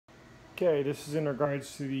Okay, this is in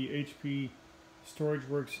regards to the HP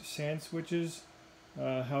StorageWorks SAN switches,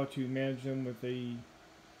 how to manage them with a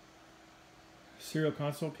serial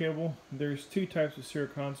console cable. There's two types of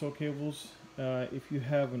serial console cables. If you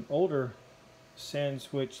have an older SAN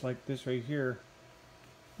switch like this right here,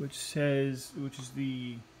 which is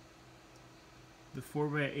the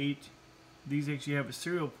 4x8, these actually have a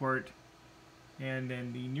serial port, and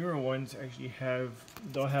then the newer ones actually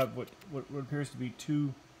they'll have what appears to be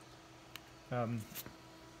two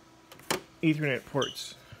Ethernet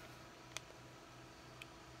ports.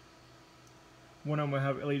 One of them will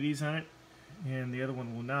have LEDs on it, and the other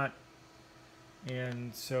one will not.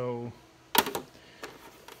 And so,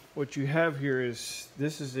 what you have here is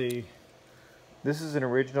this is an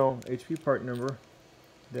original HP part number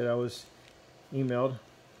that I was emailed.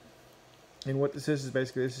 And what this is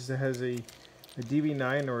basically it has a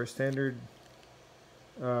DB9 or a standard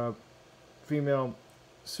female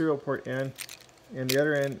serial port end, and the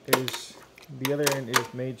other end is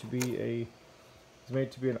made to be an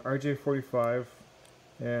RJ45,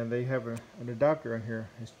 and they have an adapter on here.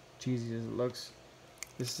 As cheesy as it looks,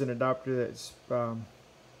 this is an adapter that's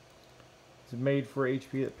made for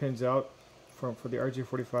HP that pins out for the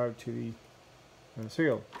RJ45 to the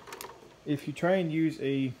serial. If you try and use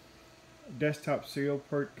a desktop serial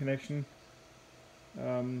port connection,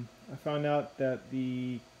 I found out that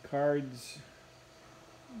the cards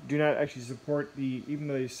do not actually support even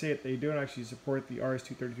though they say it, they don't actually support the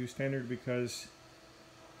RS-232 standard because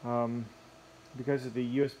of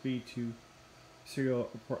the USB to serial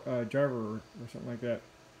driver or something like that.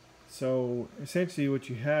 So essentially what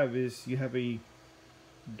you have is you have a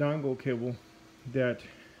dongle cable that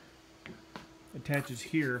attaches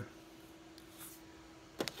here.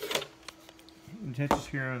 It attaches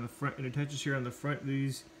here on the front. It attaches here on the front of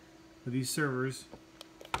these servers.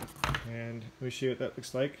 And let me show you what that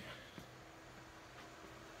looks like.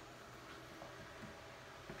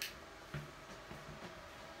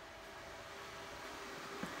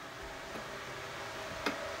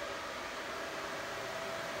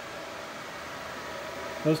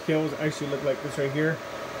 Those cables actually look like this right here.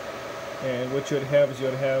 And what you would have is you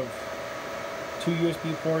would have two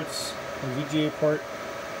USB ports, a VGA port,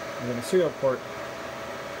 and then a serial port.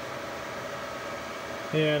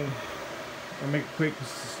 And I'll make it quick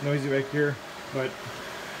because it's noisy back here, but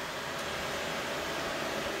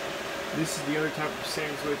this is the other type of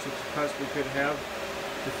SAN switch that you possibly could have.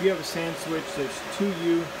 If you have a SAN switch that's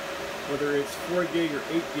 2U, whether it's 4 gig or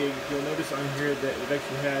 8 gig, you'll notice on here that it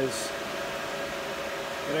actually has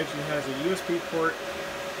a USB port,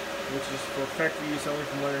 which is for factory use only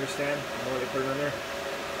from what I understand. I don't know why they put it on there.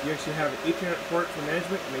 You actually have an Ethernet port for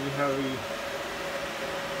management, and then you have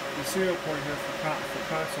the serial port here for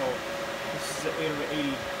console. This is an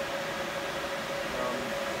 8/80.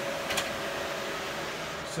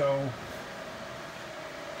 So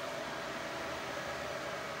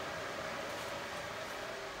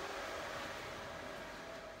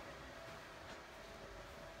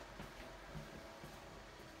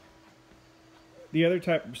the other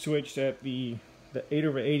type of switch that the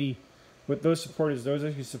 8/80, what those support is those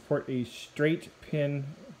actually support a straight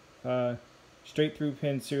through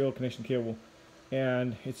pin serial connection cable,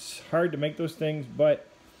 and it's hard to make those things. But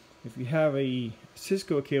if you have a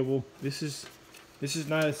Cisco cable, this is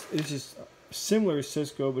similar to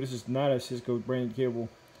Cisco, but this is not a Cisco branded cable.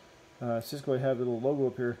 Cisco had a little logo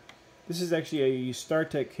up here. This is actually a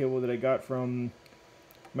StarTech cable that I got from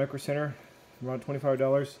Micro Center, around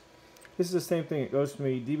 $25. This is the same thing. It goes from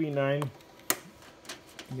a DB9.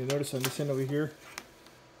 You'll notice on this end over here,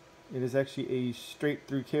 it is actually a straight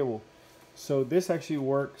through cable. So this actually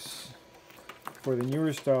works for the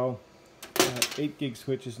newer style 8 gig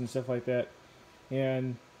switches and stuff like that.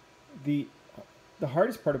 And the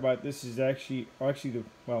hardest part about this is I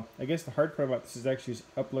guess the hard part about this is actually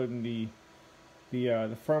uploading the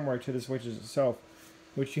firmware to the switches itself.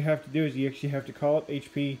 What you have to do is you actually have to call up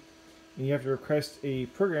HP, and you have to request a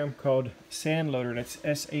program called SAN Loader. That's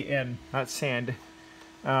S-A-N, not sand.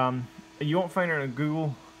 You won't find it on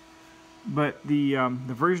Google, but the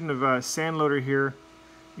version of SAN Loader here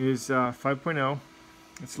is 5.0.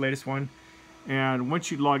 It's the latest one. And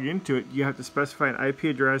once you log into it, you have to specify an IP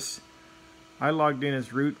address. I logged in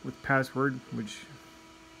as root with password, which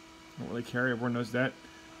I don't really care. Everyone knows that.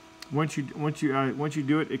 Once you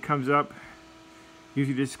do it, it comes up, gives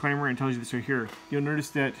you a disclaimer, and tells you this right here. You'll notice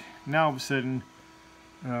that now all of a sudden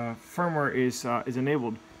firmware is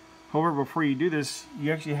enabled. However, before you do this,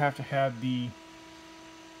 you actually have to have the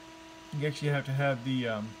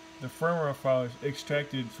firmware file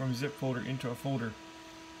extracted from zip folder into a folder.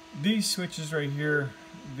 These switches right here,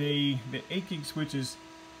 the 8 gig switches,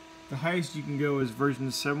 the highest you can go is version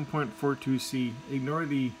 7.42C. Ignore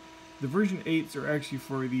the version 8s are actually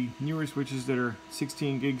for the newer switches that are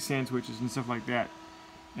 16 gig SAN switches and stuff like that.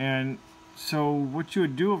 And so what you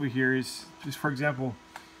would do over here is, just for example,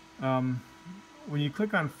 when you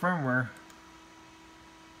click on firmware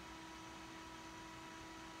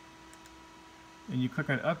and you click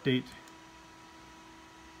on update,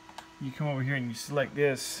 you come over here and you select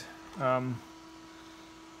this.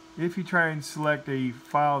 If you try and select a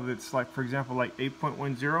file that's like, for example, like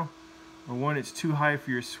 8.10, or one that's too high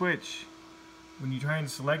for your switch, when you try and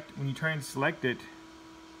select it,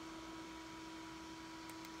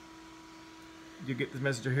 you get this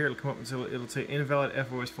message here. It'll come up and it'll say invalid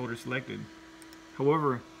FOS folder selected.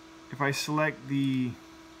 However, if I select the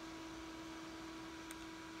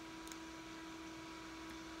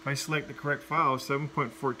correct file,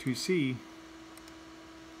 7.42C,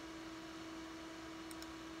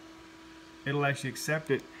 it'll actually accept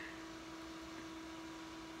it.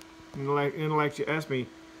 It'll actually ask me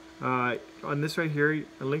on this right here,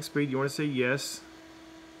 a link speed, you want to say yes.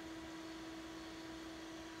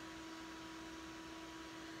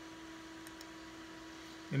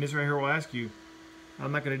 And this right here will ask you,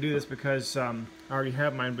 I'm not going to do this because I already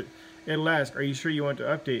have mine, but it'll ask, are you sure you want to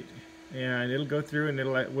update? And it'll go through, and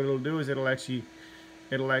what it'll do is it'll actually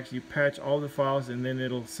patch all the files, and then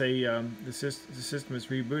it'll say the system is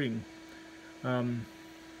rebooting. And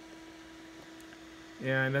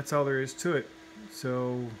that's all there is to it.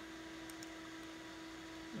 So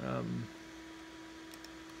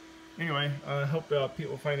anyway, I hope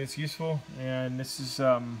people find this useful, and this is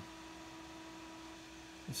what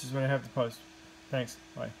I have to post. Thanks.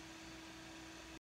 Bye.